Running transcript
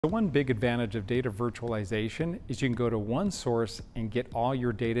The one big advantage of data virtualization is you can go to one source and get all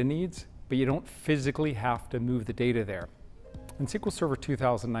your data needs, but you don't physically have to move the data there. In SQL Server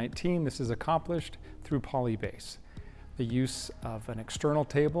 2019, this is accomplished through PolyBase. The use of an external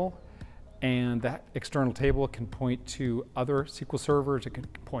table, and that external table can point to other SQL servers. It can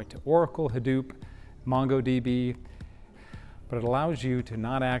point to Oracle, Hadoop, MongoDB, but it allows you to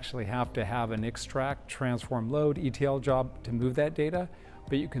not actually have to have an extract, transform, load, ETL job to move that data,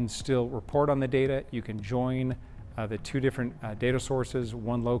 but you can still report on the data. You can join the two different data sources,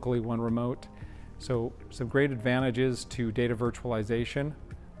 one locally, one remote. So some great advantages to data virtualization.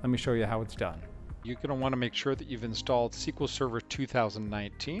 Let me show you how it's done. You're going to want to make sure that you've installed SQL Server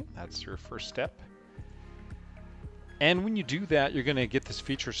 2019. That's your first step. And when you do that, you're going to get this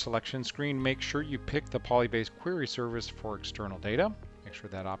feature selection screen. Make sure you pick the PolyBase query service for external data. Make sure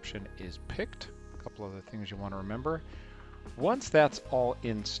that option is picked. A couple other things you want to remember. Once that's all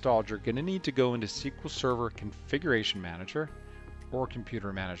installed, you're going to need to go into SQL Server Configuration Manager or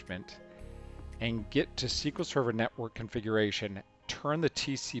Computer Management and get to SQL Server Network Configuration. Turn the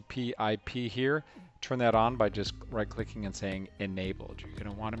TCP IP here, turn that on by just right-clicking and saying Enabled. You're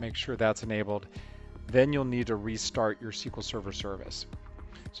going to want to make sure that's enabled. Then you'll need to restart your SQL Server service.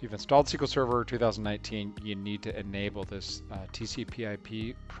 So you've installed SQL Server 2019, you need to enable this TCP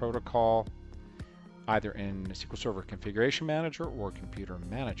IP protocol either in SQL Server Configuration Manager or Computer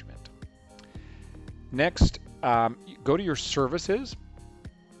Management. Next, go to your services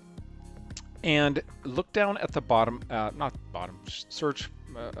and look down at the bottom, not bottom, search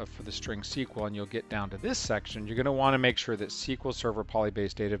for the string SQL and you'll get down to this section. You're going to want to make sure that SQL Server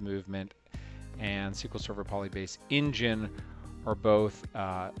PolyBase Data Movement and SQL Server PolyBase Engine are both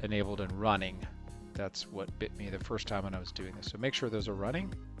enabled and running. That's what bit me the first time when I was doing this. So make sure those are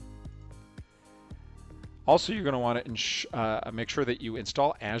running. Also, you're going to want to make sure that you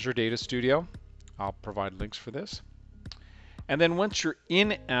install Azure Data Studio. I'll provide links for this. And then once you're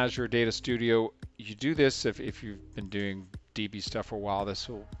in Azure Data Studio, you do this if you've been doing DB stuff for a while. This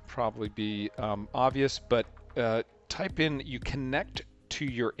will probably be obvious, but type in, you connect to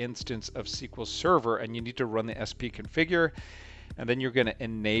your instance of SQL Server and you need to run the SP configure, and then you're going to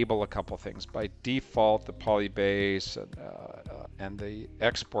enable a couple things. By default, the PolyBase and the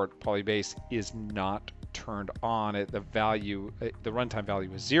export PolyBase is not turned on. The runtime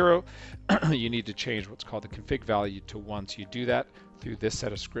value is 0. You need to change what's called the config value to 1. So you do that through this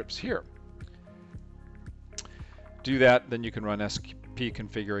set of scripts here. Do that, then you can run SP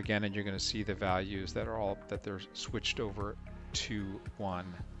configure again, and you're going to see the values that are they're switched over to 1.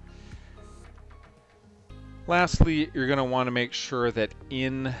 Lastly, you're going to want to make sure that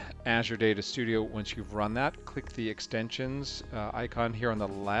in Azure Data Studio, once you've run that, click the extensions icon here on the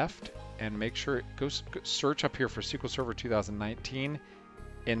left and make sure go search up here for SQL Server 2019.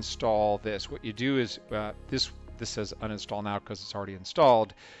 Install this. What you do is this says uninstall now because it's already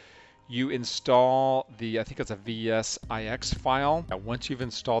installed. You install I think it's a VSIX file. Now, once you've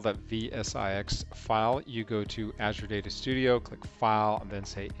installed that VSIX file, you go to Azure Data Studio, click File, and then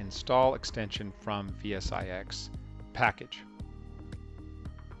say Install Extension from VSIX Package.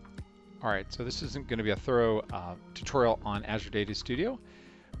 All right, so this isn't going to be a thorough tutorial on Azure Data Studio,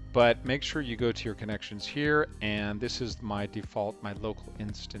 but make sure you go to your connections here, and this is my default, my local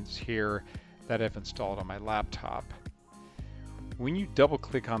instance here that I've installed on my laptop. When you double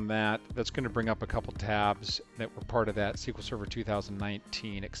click on that, that's going to bring up a couple tabs that were part of that SQL Server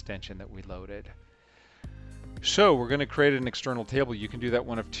 2019 extension that we loaded. So we're going to create an external table. You can do that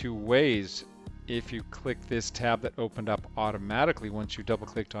one of two ways. If you click this tab that opened up automatically once you double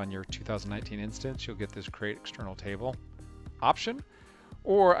clicked on your 2019 instance, you'll get this create external table option.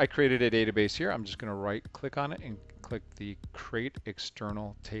 Or I created a database here. I'm just going to right click on it and click the create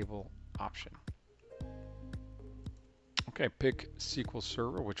external table option. Okay, pick SQL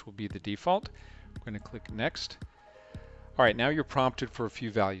Server, which will be the default. I'm going to click Next. All right, now you're prompted for a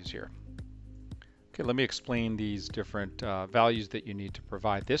few values here. Okay, let me explain these different values that you need to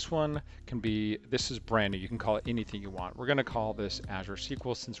provide. This is brand new. You can call it anything you want. We're going to call this Azure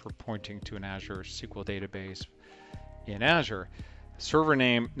SQL since we're pointing to an Azure SQL database in Azure. Server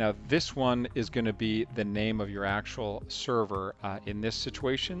name, now this one is going to be the name of your actual server. In this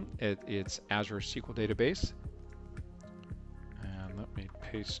situation, it's Azure SQL database. Let me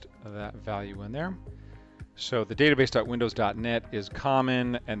paste that value in there. So the database.windows.net is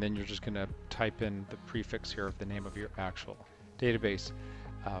common, and then you're just going to type in the prefix here of the name of your actual database.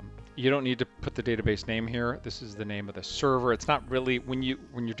 You don't need to put the database name here. This is the name of the server. It's not really, when you're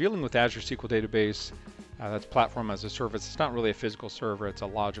dealing with Azure SQL database, That's platform as a service. It's not really a physical server. It's a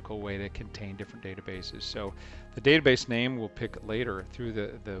logical way to contain different databases. So the database name we'll pick later through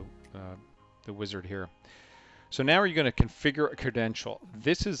the wizard here. So now you're going to configure a credential.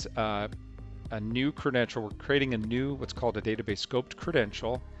 This is a new credential. We're creating a new, what's called a database scoped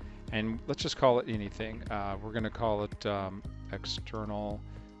credential. And let's just call it anything. We're going to call it external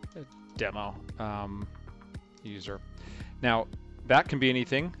demo user. Now that can be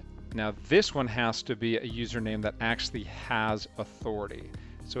anything. Now this one has to be a username that actually has authority.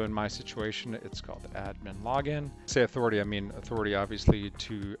 So in my situation, it's called admin login. Say authority, I mean authority obviously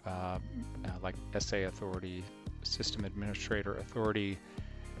to like SA authority, system administrator authority,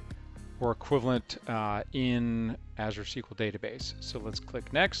 or equivalent in Azure SQL database. So let's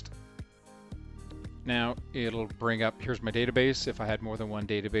click next. Now it'll bring up, here's my database. If I had more than one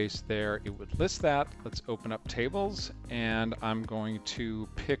database there, it would list that. Let's open up tables, and I'm going to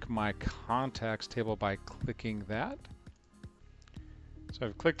pick my contacts table by clicking that. So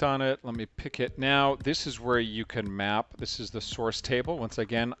I've clicked on it. Let me pick it. Now this is where you can map. This is the source table. Once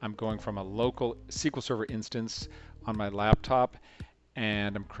again, I'm going from a local SQL Server instance on my laptop,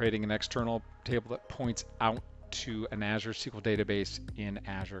 and I'm creating an external table that points out to an Azure SQL database in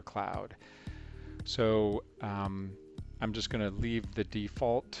Azure Cloud. So I'm just going to leave the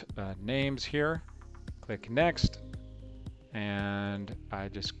default names here, click next, and I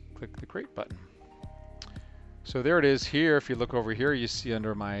just click the create button. So there it is here. If you look over here, you see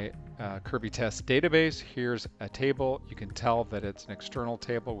under my Kirby test database, here's a table. You can tell that it's an external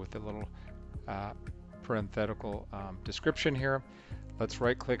table with a little parenthetical description here. Let's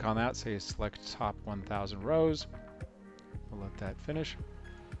right click on that, say select top 1000 rows. We'll let that finish.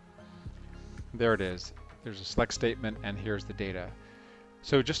 There it is. There's a select statement, and here's the data.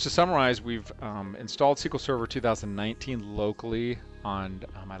 So just to summarize, we've installed SQL Server 2019 locally on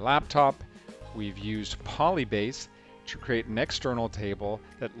my laptop. We've used PolyBase to create an external table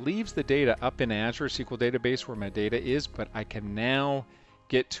that leaves the data up in Azure SQL database where my data is, but I can now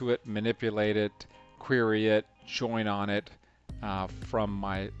get to it, manipulate it, query it, join on it from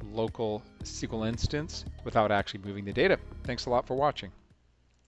my local SQL instance without actually moving the data. Thanks a lot for watching.